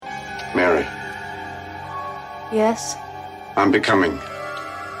Mary, Yes? I'm becoming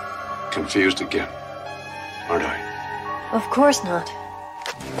confused again, aren't I? Of course not.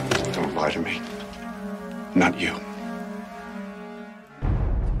 Don't lie to me. Not you.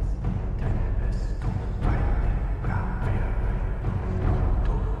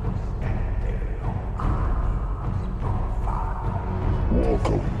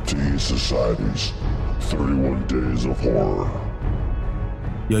 Welcome to E-Society's 31 Days of Horror.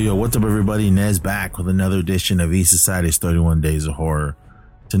 Yo, what's up, everybody? Nez back with another edition of E-Society's 31 Days of Horror.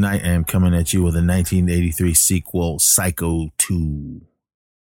 Tonight, I am coming at you with a 1983 sequel, Psycho 2.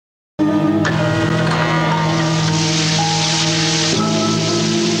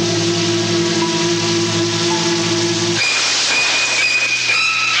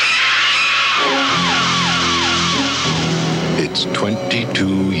 It's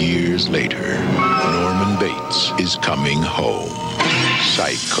 22 years later. Norman Bates is coming home.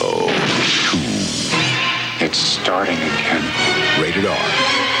 Psycho 2. It's starting again. Rated R.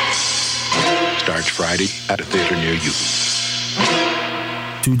 Starts Friday at a theater near you.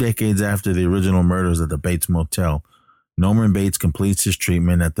 2 decades after the original murders at the Bates Motel, Norman Bates completes his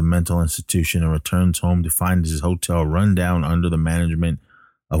treatment at the mental institution and returns home to find his hotel run down under the management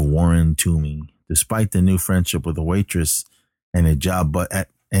of Warren Toomey. Despite the new friendship with a waitress and a job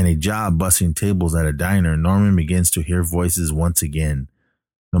bussing tables at a diner, Norman begins to hear voices once again.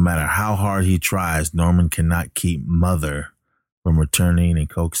 No matter how hard he tries, Norman cannot keep Mother from returning and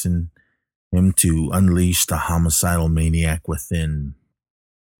coaxing him to unleash the homicidal maniac within.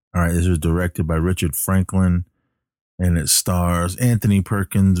 All right, this was directed by Richard Franklin, and it stars Anthony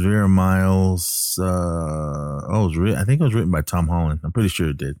Perkins, Vera Miles. I think it was written by Tom Holland. I'm pretty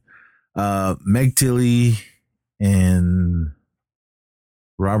sure it did. Meg Tilly and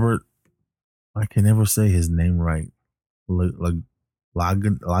Robert, I can never say his name right.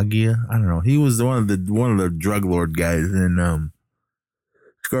 Loggia, I don't know. He was one of the drug lord guys in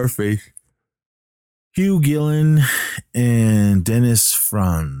Scarface. Hugh Gillen and Dennis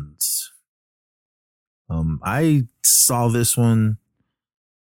Franz. I saw this one.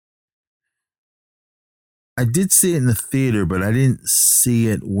 I did see it in the theater, but I didn't see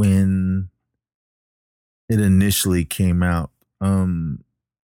it when it initially came out.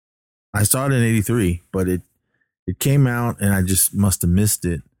 I saw it in 83, but it came out and I just must have missed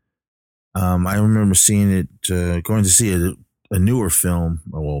it. I remember seeing it, going to see a newer film,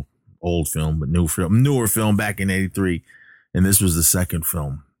 well, old film, but newer film back in 83. And this was the second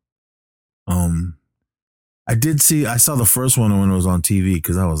film. I saw the first one when it was on TV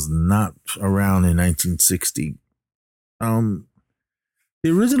because I was not around in 1960. The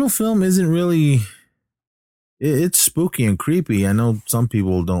original film isn't really, it's spooky and creepy. I know some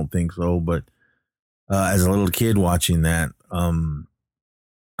people don't think so, but as a little kid watching that,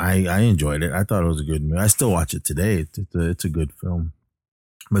 I enjoyed it. I thought it was a good movie. I still watch it today. It's a good film.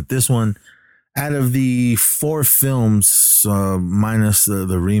 But this one, out of the 4 films, minus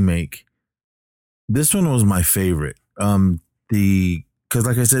the remake, this one was my favorite. Because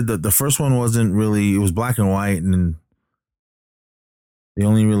like I said, the first one wasn't really, it was black and white, and the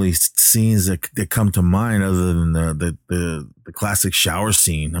only really scenes that come to mind other than the classic shower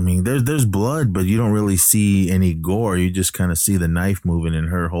scene. I mean, there's blood, but you don't really see any gore. You just kind of see the knife moving and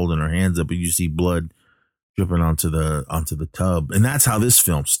her holding her hands up, but you see blood dripping onto the tub. And that's how this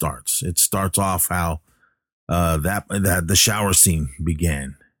film starts. It starts off how that the shower scene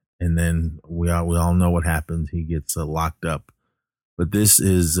began. And then we all know what happens. He gets locked up. But this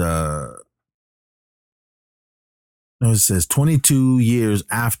is it says 22 years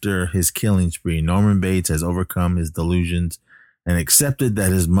after his killing spree, Norman Bates has overcome his delusions and accepted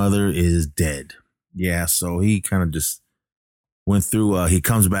that his mother is dead. Yeah, so he kind of just went through, he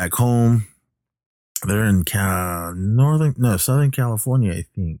comes back home. They're in Southern California, I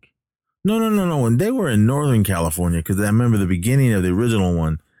think. No. When they were in Northern California, because I remember the beginning of the original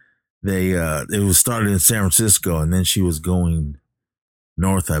one, it was started in San Francisco, and then she was going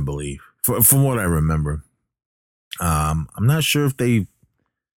north, I believe, from what I remember. I'm not sure if they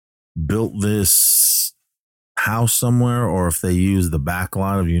built this house somewhere or if they used the back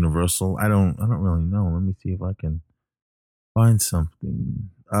lot of Universal. I don't really know. Let me see if I can find something.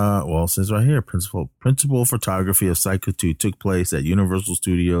 Well, it says right here, principal photography of Psycho 2 took place at Universal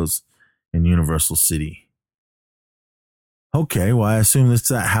Studios in Universal City. Okay, well, I assume it's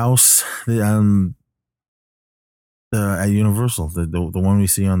that house at Universal, the one we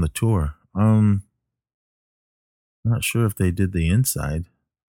see on the tour. Not sure if they did the inside.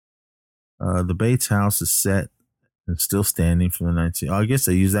 The Bates house is set and still standing from the 19. I guess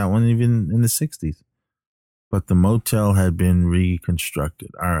they used that one even in the 60s. But the motel had been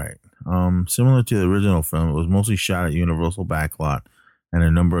reconstructed. All right. Similar to the original film, it was mostly shot at Universal Backlot and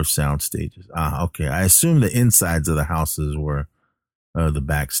a number of sound stages. Okay. I assume the insides of the houses were the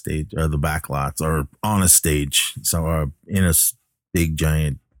backstage or the backlots or on a stage. So in a big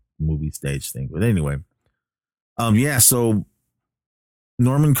giant movie stage thing. But anyway, so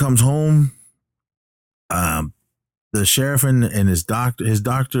Norman comes home. The sheriff and his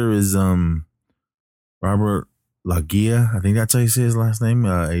doctor is Robert Loggia. I think that's how you say his last name.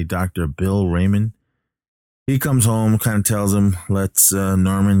 A Dr. Bill Raymond. He comes home, kind of tells him, let's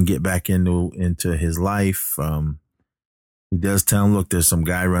Norman get back into his life. He does tell him, look, there's some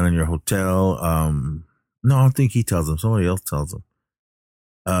guy running your hotel. No, I don't think he tells him. Somebody else tells him.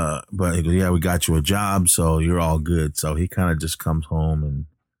 But he goes, yeah, we got you a job, so you're all good. So he kind of just comes home and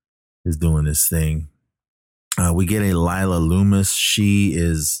is doing this thing. We get a Lila Loomis. She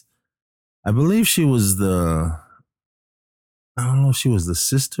is, I believe she was I don't know if she was the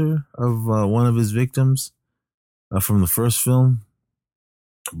sister of one of his victims from the first film.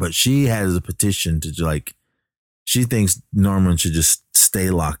 But she has a petition to she thinks Norman should just stay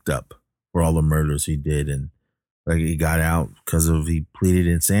locked up for all the murders he did. And he got out because he pleaded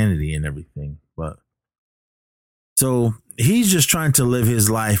insanity and everything. But so he's just trying to live his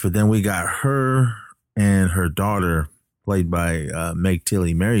life. But then we got her and her daughter, played by Meg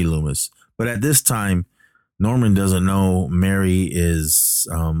Tilly, Mary Loomis. But at this time, Norman doesn't know Mary is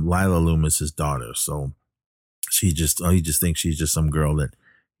Lila Loomis's daughter. So he just thinks she's just some girl that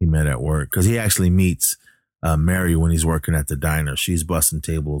he met at work. Because he actually meets Mary when he's working at the diner. She's busting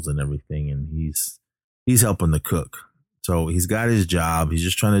tables and everything, and he's helping the cook. So he's got his job. He's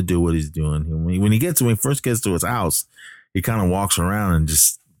just trying to do what he's doing. When he first gets to his house, he kind of walks around and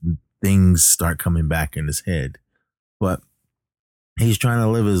just things start coming back in his head. But he's trying to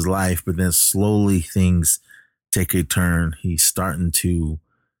live his life, but then slowly things take a turn. He's starting to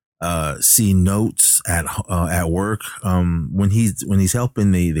see notes at work. When he's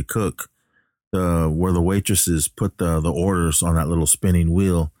helping the cook, where the waitresses put the orders on that little spinning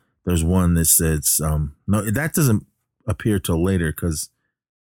wheel, there's one that says, no, that doesn't appear till later because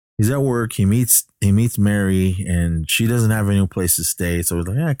he's at work. He meets Mary and she doesn't have any place to stay. So he's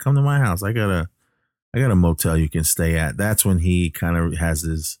like, yeah, come to my house. I got a motel you can stay at. That's when he kind of has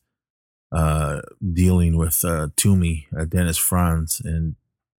his dealing with Toomey, Dennis Franz, and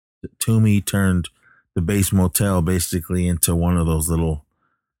Toomey turned the base motel basically into one of those little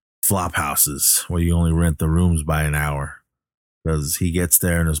flop houses where you only rent the rooms by an hour. Because he gets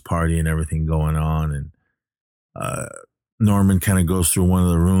there and there's party and everything going on. And Norman kind of goes through one of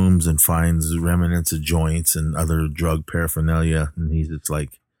the rooms and finds remnants of joints and other drug paraphernalia. And he's just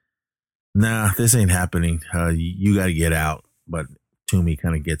like, nah, this ain't happening. You got to get out. But Toomey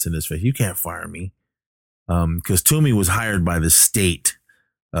kind of gets in his face. You can't fire me. Because Toomey was hired by the state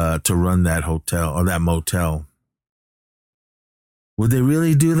to run that hotel or that motel. Would they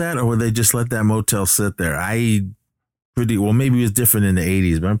really do that? Or would they just let that motel sit there? Maybe it was different in the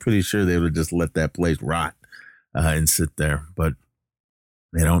 80s, but I'm pretty sure they would just let that place rot and sit there. But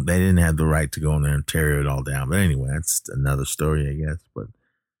they didn't have the right to go in there and tear it all down. But anyway, that's another story, I guess. But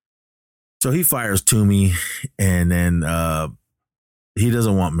so he fires Toomey, and then he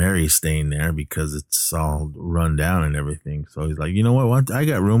doesn't want Mary staying there because it's all run down and everything. So he's like, you know what? I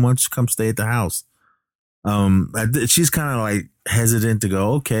got room. Why don't you come stay at the house? She's kind of like hesitant to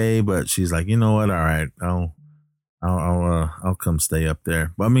go, okay, but she's like, you know what? All right, I'll come stay up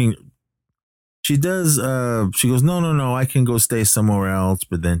there. But I mean, she does, she goes, no, I can go stay somewhere else.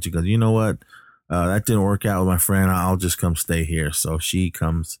 But then she goes, you know what? That didn't work out with my friend. I'll just come stay here. So she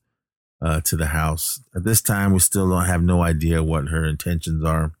comes, to the house. At this time, we still don't have no idea what her intentions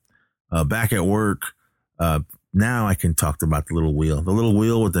are. Back at work, now I can talk about the little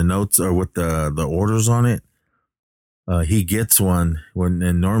wheel with the notes or with the orders on it. He gets one when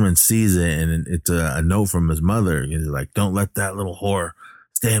Norman sees it, and it's a note from his mother. He's like, don't let that little whore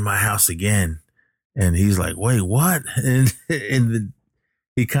stay in my house again. And he's like, wait, what? And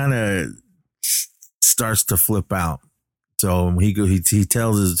he kind of starts to flip out. So he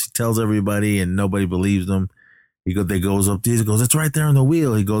tells everybody, and nobody believes him. He goes up. He goes, it's right there on the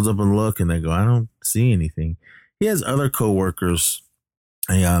wheel. He goes up and look, and they go, I don't see anything. He has other coworkers,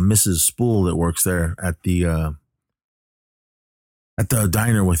 Mrs. Spool that works there at the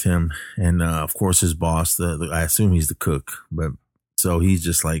diner with him, and of course his boss. I assume he's the cook, but so he's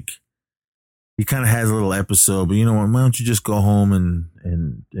just like, he kind of has a little episode. But you know what? Why don't you just go home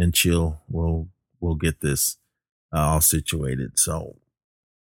and chill? We'll get this all situated. So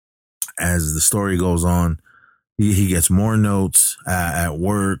as the story goes on, he gets more notes at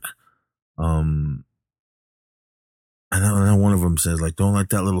work. I know one of them says, like, don't let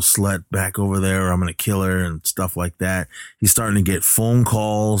that little slut back over there or I'm going to kill her and stuff like that. He's starting to get phone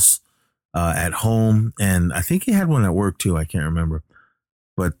calls at home. And I think he had one at work too. I can't remember.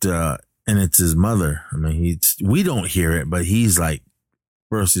 But, and it's his mother. I mean, we don't hear it, but he's like,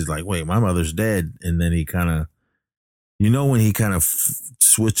 first he's like, wait, my mother's dead. And then he kind of, when he kind of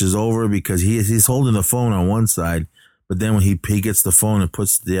switches over because he's holding the phone on one side, but then when he gets the phone and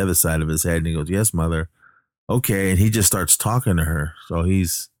puts the other side of his head and he goes, yes, mother. Okay. And he just starts talking to her. So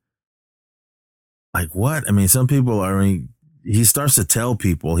he's like, what? I mean, some people he starts to tell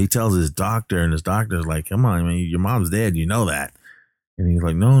people, he tells his doctor and his doctor's like, come on, I mean, your mom's dead. You know that. And he's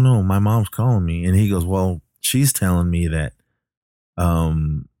like, no, my mom's calling me. And he goes, well, she's telling me that,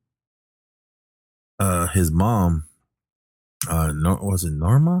 his mom, was it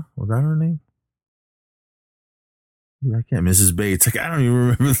Norma? Was that her name? I can't. Mrs. Bates. Like, I don't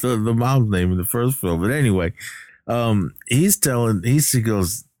even remember the mom's name in the first film. But anyway, she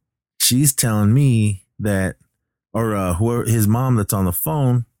goes, she's telling me that, or whoever his mom that's on the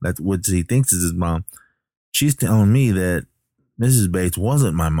phone, that's what he thinks is his mom. She's telling me that Mrs. Bates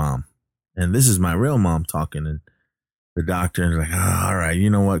wasn't my mom, and this is my real mom talking. And the doctor is like, oh, all right, you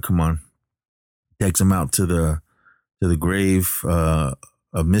know what? Come on. Takes him out to the grave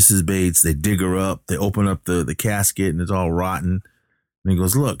of Mrs. Bates. They dig her up. They open up the casket and it's all rotten. And he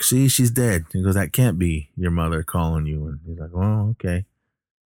goes, look, see, she's dead. He goes, that can't be your mother calling you. And he's like, oh, okay.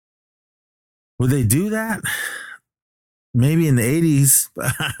 Would they do that? Maybe in the 80s,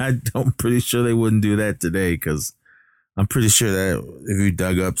 but I'm pretty sure they wouldn't do that today because I'm pretty sure that if you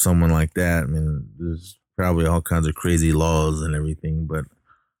dug up someone like that, I mean, there's probably all kinds of crazy laws and everything, but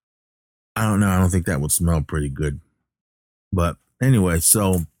I don't know. I don't think that would smell pretty good. But anyway,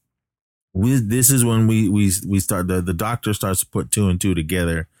 so this is when we start, the doctor starts to put two and two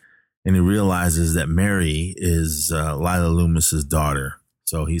together and he realizes that Mary is Lila Loomis's daughter.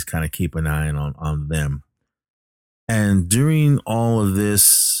 So he's kind of keeping an eye on them. And during all of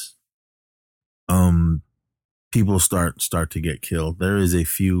this, people start to get killed. There is a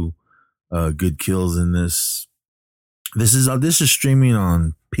few good kills in this. This is streaming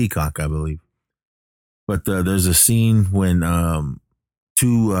on Peacock, I believe. But there's a scene when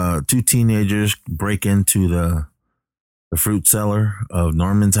two teenagers break into the fruit cellar of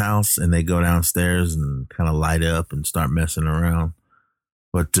Norman's house and they go downstairs and kind of light up and start messing around.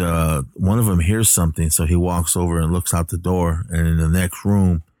 But one of them hears something, so he walks over and looks out the door. And in the next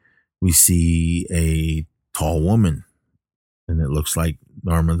room, we see a tall woman, and it looks like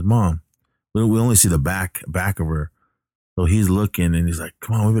Norman's mom. We only see the back of her. So he's looking, and he's like,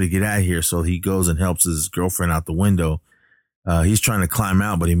 "Come on, we better get out of here." So he goes and helps his girlfriend out the window. He's trying to climb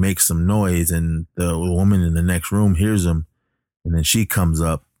out, but he makes some noise, and the woman in the next room hears him, and then she comes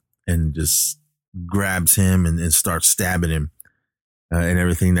up and just grabs him and starts stabbing him. And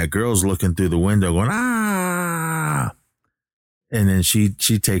everything. That girl's looking through the window going, ah, and then she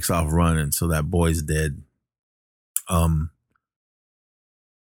takes off running. So that boy's dead. When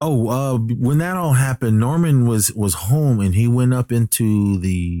that all happened, Norman was home and he went up into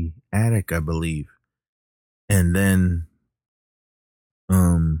the attic, I believe. And then,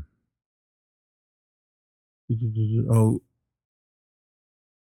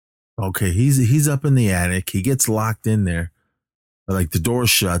 okay. He's up in the attic. He gets locked in there. Like the door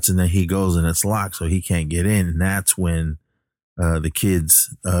shuts and then he goes and it's locked so he can't get in. And that's when the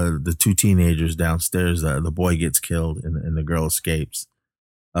kids, the two teenagers downstairs, the boy gets killed and the girl escapes.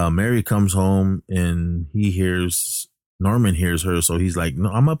 Mary comes home and Norman hears her. So he's like,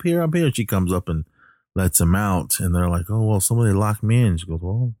 no, I'm up here. She comes up and lets him out. And they're like, oh, well, somebody locked me in. She goes,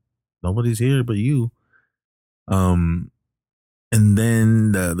 well, nobody's here but you. And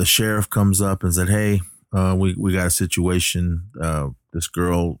then the sheriff comes up and said, hey, we got a situation. This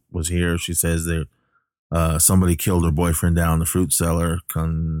girl was here. She says that somebody killed her boyfriend down in the fruit cellar.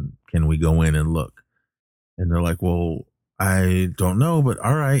 Can we go in and look? And they're like, well, I don't know, but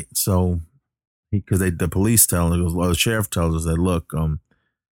all right. So because the police tell him, the sheriff tells us that, look,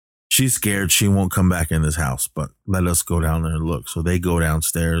 she's scared. She won't come back in this house, but let us go down there and look. So they go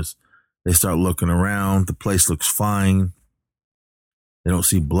downstairs. They start looking around. The place looks fine. They don't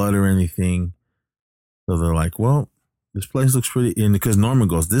see blood or anything. So they're like, well, this place looks pretty. And because Norman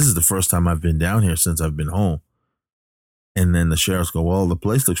goes, this is the first time I've been down here since I've been home. And then the sheriffs go, well, the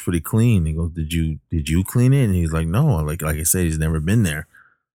place looks pretty clean. He goes, did you clean it? And he's like, no, like I said, he's never been there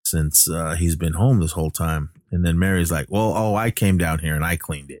since he's been home this whole time. And then Mary's like, well, I came down here and I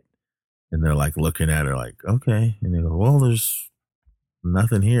cleaned it. And they're like looking at her like, okay. And they go, well, there's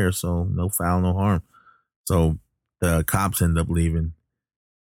nothing here. So no foul, no harm. So the cops end up leaving.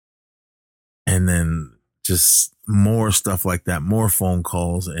 And then just more stuff like that, more phone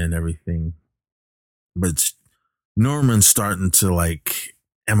calls and everything. But Norman's starting to like,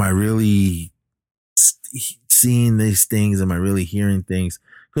 am I really seeing these things? Am I really hearing things?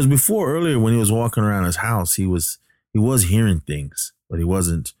 Because before, earlier, when he was walking around his house, he was hearing things, but he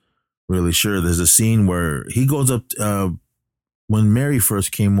wasn't really sure. There's a scene where he goes up, when Mary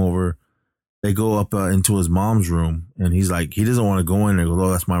first came over, they go up into his mom's room, and he's like, he doesn't want to go in there. He goes, oh,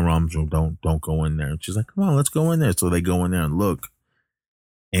 that's my mom's room. Don't go in there. And she's like, come on, let's go in there. So they go in there and look,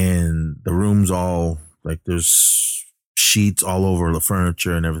 and the room's all like, there's sheets all over the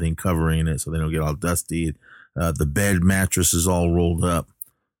furniture and everything covering it, so they don't get all dusty. The bed mattress is all rolled up.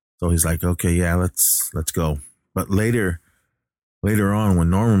 So he's like, okay, yeah, let's go. But later on, when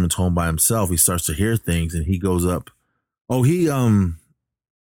Norman's home by himself, he starts to hear things, and he goes up. Oh, he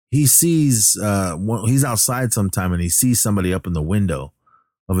sees, he's outside sometime, and he sees somebody up in the window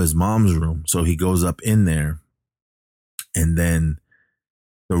of his mom's room. So he goes up in there, and then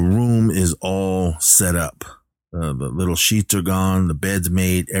the room is all set up. The little sheets are gone, the bed's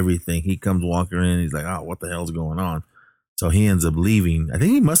made, everything. He comes walking in, he's like, oh, what the hell's going on? So he ends up leaving. I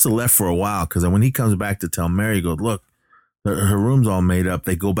think he must have left for a while, because when he comes back to tell Mary, he goes, look, her room's all made up.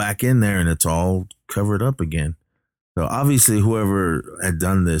 They go back in there, and it's all covered up again. So obviously whoever had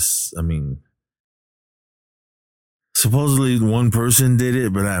done this, I mean, supposedly one person did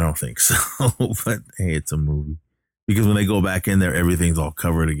it, but I don't think so. But hey, it's a movie. Because when they go back in there, everything's all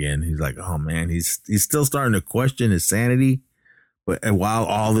covered again. He's like, oh man, he's still starting to question his sanity. But while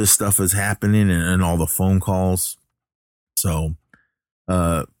all this stuff is happening and all the phone calls, so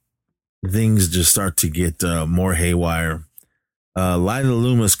things just start to get more haywire. Lila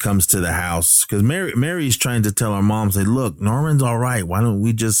Loomis comes to the house because Mary's trying to tell her mom, say, look, Norman's all right. Why don't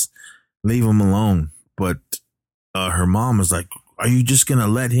we just leave him alone? But her mom is like, are you just going to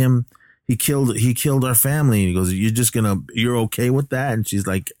let him? He killed our family. And he goes, you're okay with that? And she's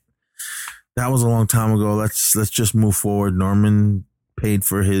like, that was a long time ago. Let's just move forward. Norman paid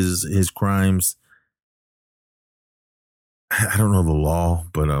for his crimes. I don't know the law,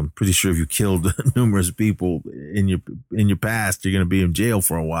 but I'm pretty sure if you killed numerous people in your past, you're going to be in jail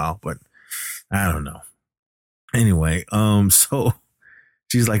for a while, but I don't know. Anyway, so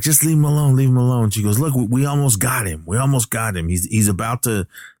she's like, just leave him alone, leave him alone. She goes, look, we almost got him. He's about to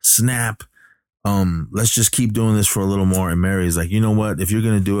snap. Let's just keep doing this for a little more. And Mary's like, you know what? If you're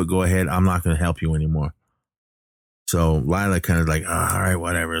going to do it, go ahead. I'm not going to help you anymore. So Lila kind of like, oh, all right,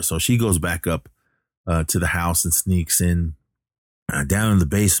 whatever. So she goes back up to the house and sneaks in. Down in the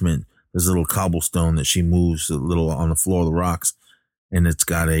basement, there's a little cobblestone that she moves a little on the floor of the rocks, and it's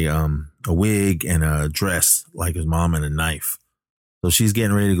got a wig and a dress like his mom and a knife. So she's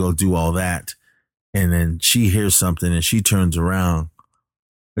getting ready to go do all that, and then she hears something and she turns around.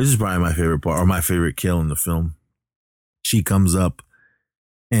 This is probably my favorite part, or my favorite kill in the film. She comes up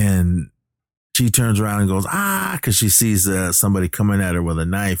and she turns around and goes, ah, because she sees somebody coming at her with a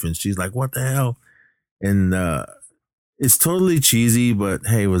knife, and she's like, what the hell? And it's totally cheesy, but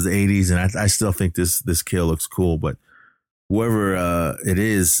hey, it was the 80s, and I still think this kill looks cool. But whoever it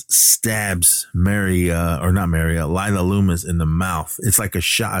is stabs Lila Loomis in the mouth. It's like a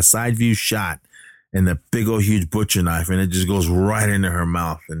side view shot, and the big old huge butcher knife, and it just goes right into her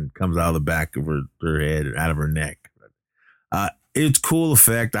mouth and comes out of the back of her head, out of her neck. It's cool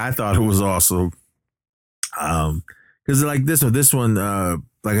effect. I thought it was awesome. Because like this one,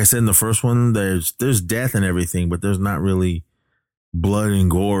 like I said in the first one, there's death and everything, but there's not really blood and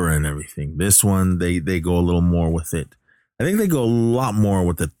gore and everything. This one, they go a little more with it. I think they go a lot more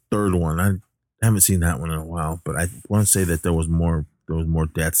with the third one. I haven't seen that one in a while, but I want to say that there was more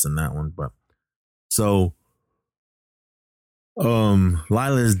deaths in that one. But so,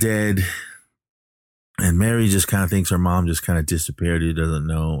 Lila's dead, and Mary just kind of thinks her mom just kind of disappeared. He doesn't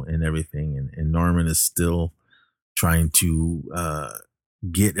know and everything, and Norman is still trying to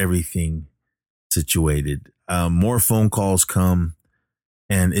get everything situated. More phone calls come,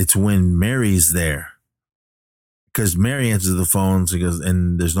 and it's when Mary's there, because Mary answers the phone. She goes,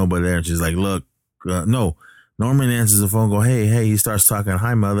 and there's nobody there. And she's like, look, no. Norman answers the phone, go, hey. He starts talking,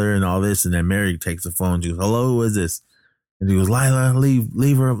 hi, mother, and all this. And then Mary takes the phone. She goes, hello, who is this? And he goes, Lila, leave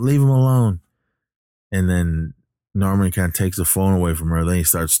him alone. And then Norman kind of takes the phone away from her. Then he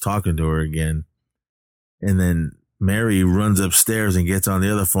starts talking to her again. And then Mary runs upstairs and gets on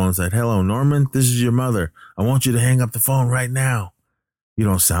the other phone and said, hello, Norman, this is your mother. I want you to hang up the phone right now. You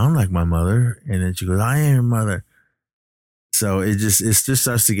don't sound like my mother. And then she goes, I am your mother. So it just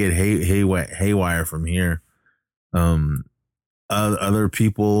starts to get haywire from here. Other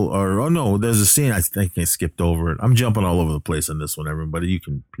people there's a scene. I think I skipped over it. I'm jumping all over the place on this one, everybody. You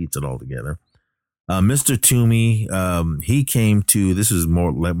can piece it all together. Mr. Toomey, he came to, this is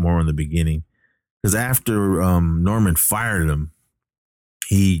more in the beginning, because after Norman fired him,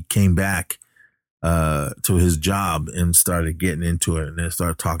 he came back to his job and started getting into it, and then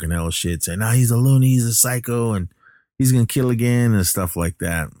started talking hella shit, saying, "Nah, he's a loony, he's a psycho, and he's gonna kill again," and stuff like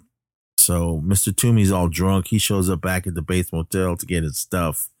that. So Mr. Toomey's all drunk. He shows up back at the Bates Motel to get his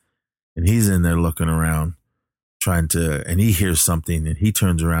stuff, and he's in there looking around, and he hears something, and he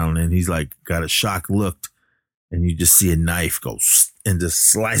turns around, and he's like got a shocked look, and you just see a knife go and just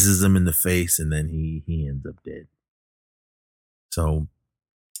slices him in the face, and then he ends up dead. So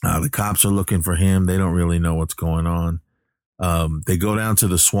the cops are looking for him. They don't really know what's going on. They go down to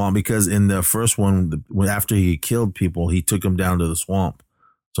the swamp because in the first one, after he killed people, he took them down to the swamp.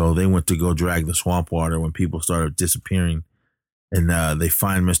 So they went to go drag the swamp water when people started disappearing, and they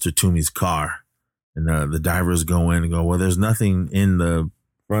find Mr. Toomey's car, and the divers go in and go, "Well, there's nothing in the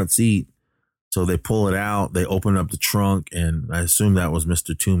front seat." So they pull it out. They open up the trunk, and I assume that was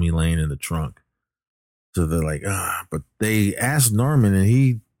Mr. Toomey laying in the trunk. So they're like, but they asked Norman, and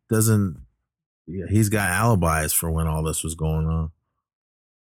he doesn't. He's got alibis for when all this was going on.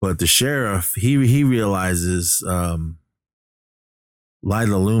 But the sheriff, he realizes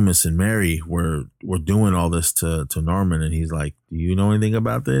Lila Loomis and Mary were doing all this to Norman, and he's like, "Do you know anything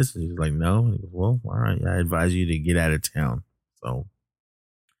about this?" And he's like, "No." And he goes, "Well, all right, I advise you to get out of town." So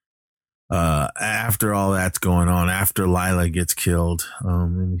after all that's going on, after Lila gets killed, let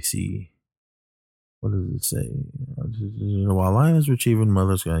me see. What does it say? While Lila's retrieving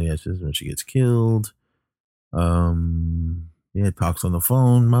mother's gun, yes, this is when she gets killed. Talks on the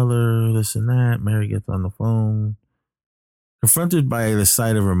phone, mother, this and that. Mary gets on the phone. Confronted by the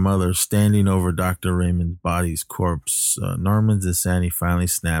sight of her mother standing over Dr. Raymond's body's corpse, Norman's insanity finally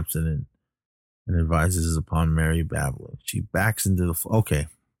snaps and advises upon Mary babbling. She backs into the... Okay.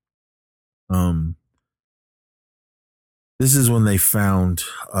 This is when they found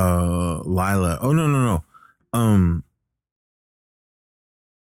Lila. Oh, no.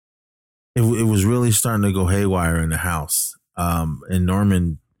 It was really starting to go haywire in the house. And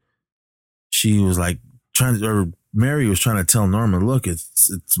Norman, she was like Mary was trying to tell Norman, "Look,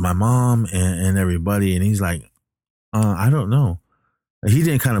 it's my mom and everybody." And he's like, "I don't know." He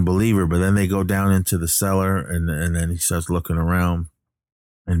didn't kind of believe her, but then they go down into the cellar and then he starts looking around,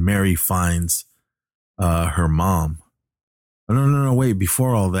 and Mary finds her mom. Oh, no, wait,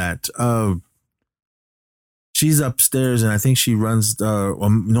 before all that, she's upstairs, and I think she runs,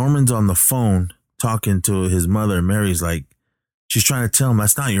 Norman's on the phone talking to his mother. Mary's like, she's trying to tell him,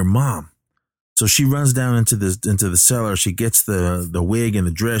 "That's not your mom." So she runs down into the cellar. She gets the wig and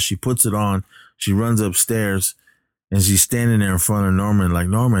the dress. She puts it on. She runs upstairs, and she's standing there in front of Norman like,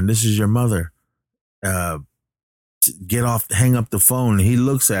 "Norman, this is your mother. Get off, hang up the phone." And he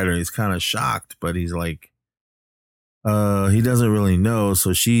looks at her. He's kind of shocked, but he's like, he doesn't really know.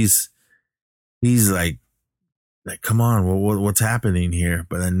 So he's like, "Come on, what's happening here?"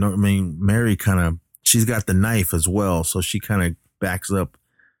 But then, Mary she's got the knife as well. So she kind of backs up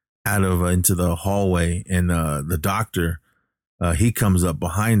out of into the hallway, and the doctor, he comes up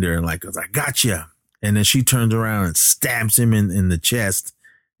behind her and like goes, "I got you." And then she turns around and stabs him in the chest,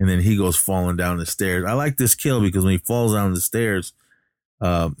 and then he goes falling down the stairs. I like this kill because when he falls down the stairs,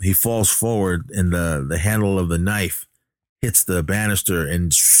 he falls forward, and the handle of the knife hits the banister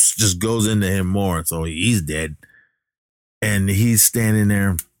and just goes into him more. So he's dead, and he's standing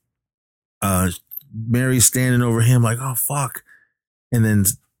there. Mary's standing over him like, "Oh fuck!" And then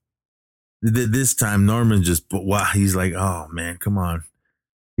this time Norman he's like, "Oh man, come on."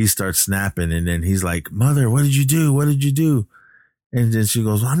 He starts snapping, and then he's like, "Mother, what did you do? What did you do?" And then she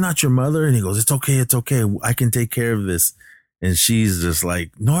goes, "Well, I'm not your mother." And he goes, It's okay. I can take care of this." And she's just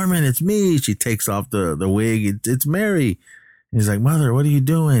like, "Norman, it's me." She takes off the wig. It's Mary. And he's like, "Mother, what are you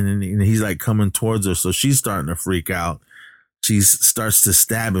doing?" And he's like coming towards her. So she's starting to freak out. She starts to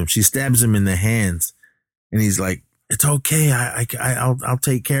stab him. She stabs him in the hands, and he's like, "It's okay. I'll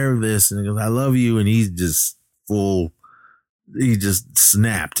take care of this." And he goes, "I love you." And he's just he just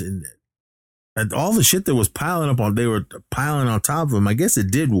snapped. And all the shit that was they were piling on top of him. I guess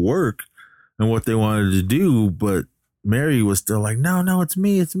it did work and what they wanted to do, but Mary was still like, no, it's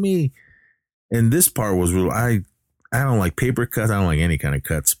me. And this part was real. I don't like paper cuts. I don't like any kind of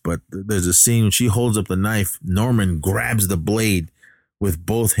cuts, but there's a scene when she holds up the knife. Norman grabs the blade with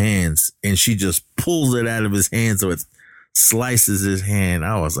both hands, and she just pulls it out of his hand so it slices his hand.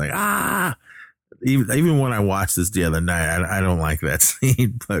 I was like, Even when I watched this the other night, I don't like that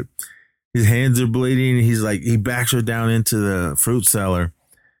scene, but his hands are bleeding. He backs her down into the fruit cellar,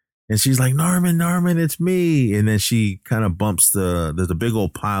 and she's like, Norman, it's me. And then she kind of bumps there's a big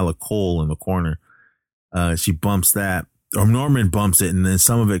old pile of coal in the corner, She bumps that, or Norman bumps it, and then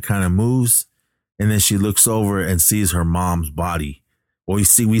some of it kind of moves, and then she looks over and sees her mom's body. Well,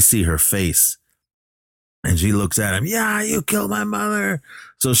 we see her face, and she looks at him. Yeah, you killed my mother.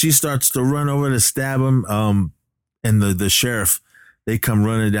 So she starts to run over to stab him. And the sheriff, they come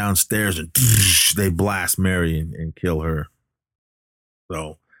running downstairs and they blast Mary and kill her.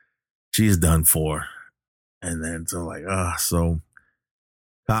 So she's done for. And then so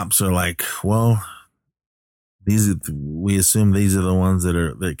cops are like, well, we assume these are the ones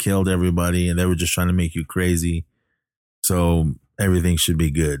that killed everybody, and they were just trying to make you crazy. So everything should be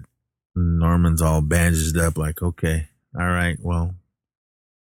good. Norman's all bandaged up, like, okay, all right, well,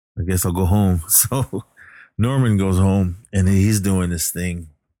 I guess I'll go home. So Norman goes home, and he's doing this thing.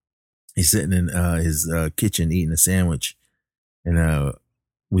 He's sitting in his kitchen eating a sandwich, and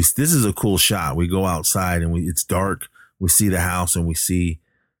this is a cool shot. We go outside, and it's dark. We see the house, and we see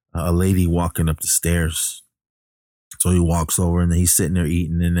a lady walking up the stairs. So he walks over, and then he's sitting there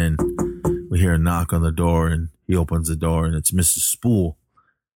eating, and then we hear a knock on the door, and he opens the door, and it's Mrs. Spool.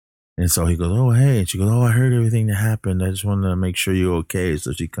 And so he goes, oh, hey. And she goes, oh, I heard everything that happened. I just wanted to make sure you're okay.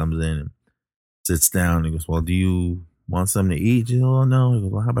 So she comes in and sits down. He goes, well, do you want something to eat? She goes, oh, no. He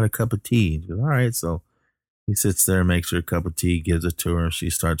goes, well, how about a cup of tea? She goes, all right. So he sits there, makes her a cup of tea, gives it to her. She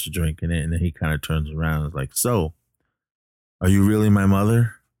starts drinking it. And then he kind of turns around and is like, so, are you really my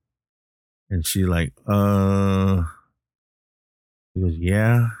mother? And she like, he goes,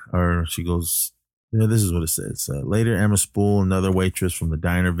 yeah. Or she goes, yeah, this is what it says. Later, Emma Spool, another waitress from the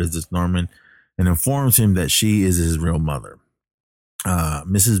diner, visits Norman and informs him that she is his real mother.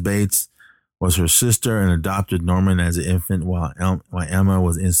 Mrs. Bates was her sister and adopted Norman as an infant while Emma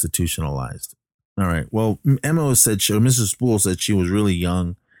was institutionalized. All right. Well, Mrs. Spool said she was really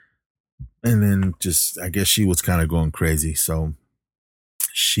young, and then I guess she was kind of going crazy. So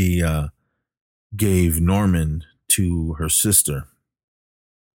she gave Norman to her sister.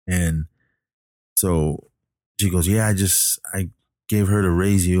 And so she goes, yeah, I gave her to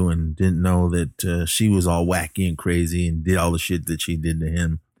raise you and didn't know that she was all wacky and crazy and did all the shit that she did to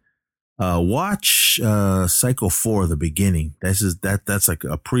him. Watch Psycho 4, The Beginning. That's like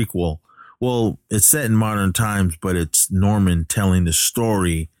a prequel. Well, it's set in modern times, but it's Norman telling the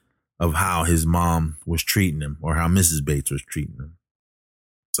story of how his mom was treating him, or how Mrs. Bates was treating him.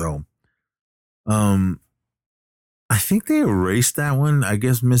 So, I think they erased that one. I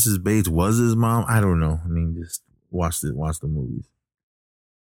guess Mrs. Bates was his mom. I don't know. I mean, just watch the movies.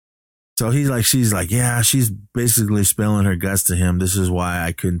 So she's like, yeah, she's basically spilling her guts to him. This is why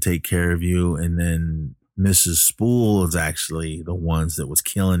I couldn't take care of you. And then Mrs. Spool is actually the ones that was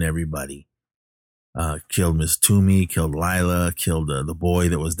killing everybody. Killed Miss Toomey, killed Lila, killed the boy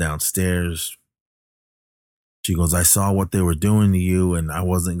that was downstairs. She goes, I saw what they were doing to you, and I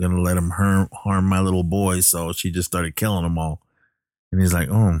wasn't going to let them harm my little boy. So she just started killing them all. And he's like,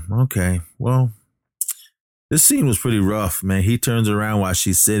 oh, okay. Well, this scene was pretty rough, man. He turns around while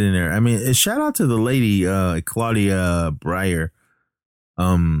she's sitting there. I mean, shout out to the lady, Claudia Breyer.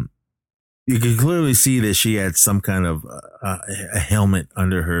 You can clearly see that she had some kind of a helmet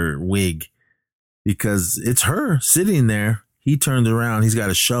under her wig, because it's her sitting there. He turns around. He's got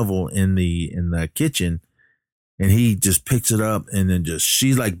a shovel in the kitchen. And he just picks it up, and then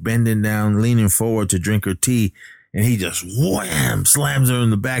she's like bending down, leaning forward to drink her tea. And he just wham, slams her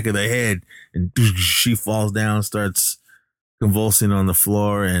in the back of the head, and she falls down, starts convulsing on the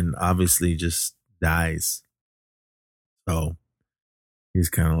floor, and obviously just dies. So he's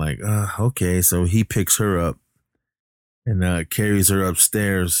kind of like, okay. So he picks her up and carries her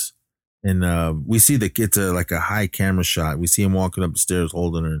upstairs. And we see it's like a high camera shot. We see him walking up the stairs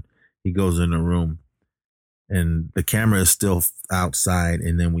holding her. He goes in the room. And the camera is still outside,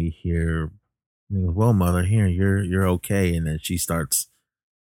 and then we hear, he goes, well, mother, here, you're okay. And then she starts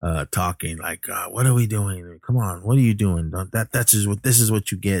talking like, what are we doing? Come on, what are you doing? This is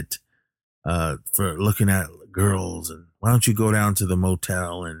what you get for looking at girls. And why don't you go down to the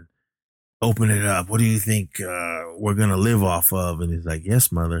motel and open it up? What do you think we're gonna live off of? And he's like,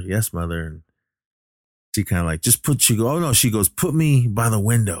 yes, mother. And she kind of like, she goes, put me by the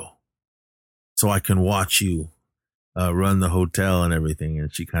window so I can watch you run the hotel and everything.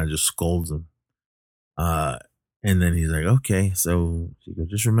 And she kind of just scolds him. And then he's like, okay. So she goes,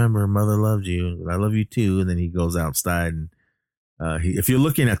 just remember, mother loved you. I love you too. And then he goes outside. And if you're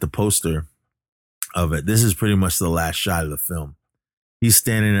looking at the poster of it, this is pretty much the last shot of the film. He's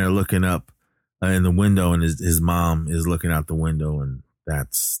standing there looking up in the window, and his mom is looking out the window, and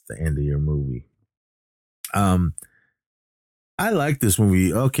that's the end of your movie. I like this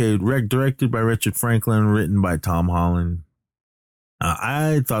movie. Okay, directed by Richard Franklin, written by Tom Holland.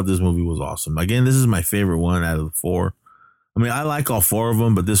 I thought this movie was awesome. Again, this is my favorite one out of the 4. I mean, I like all 4 of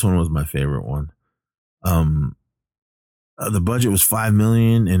them, but this one was my favorite one. The budget was $5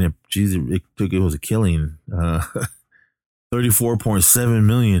 million, and it was a killing. $34.7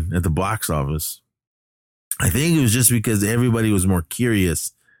 million at the box office. I think it was just because everybody was more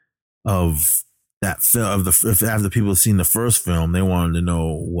curious of that film. After people had seen the first film, they wanted to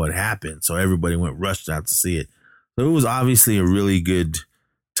know what happened, so everybody rushed out to see it. So it was obviously a really good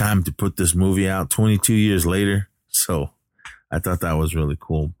time to put this movie out 22 years later. So I thought that was really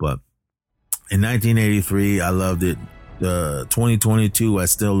cool. But in 1983, I loved it. 2022, I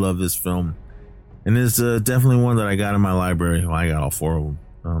still love this film. And it's definitely one that I got in my library. Well, I got all 4 of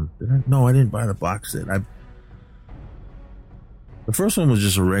them. I didn't buy the box set. The first one was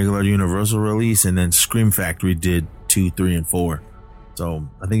just a regular Universal release, and then Scream Factory did 2, 3, and 4. So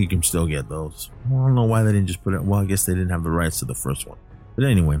I think you can still get those. I don't know why they didn't just put it. Well, I guess they didn't have the rights to the first one. But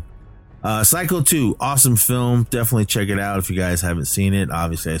anyway, Psycho 2, awesome film. Definitely check it out if you guys haven't seen it.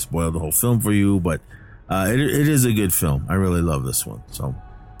 Obviously, I spoiled the whole film for you, but it is a good film. I really love this one. So,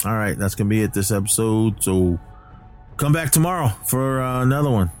 all right, that's going to be it this episode. So come back tomorrow for another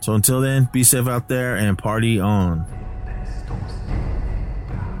one. So until then, be safe out there and party on.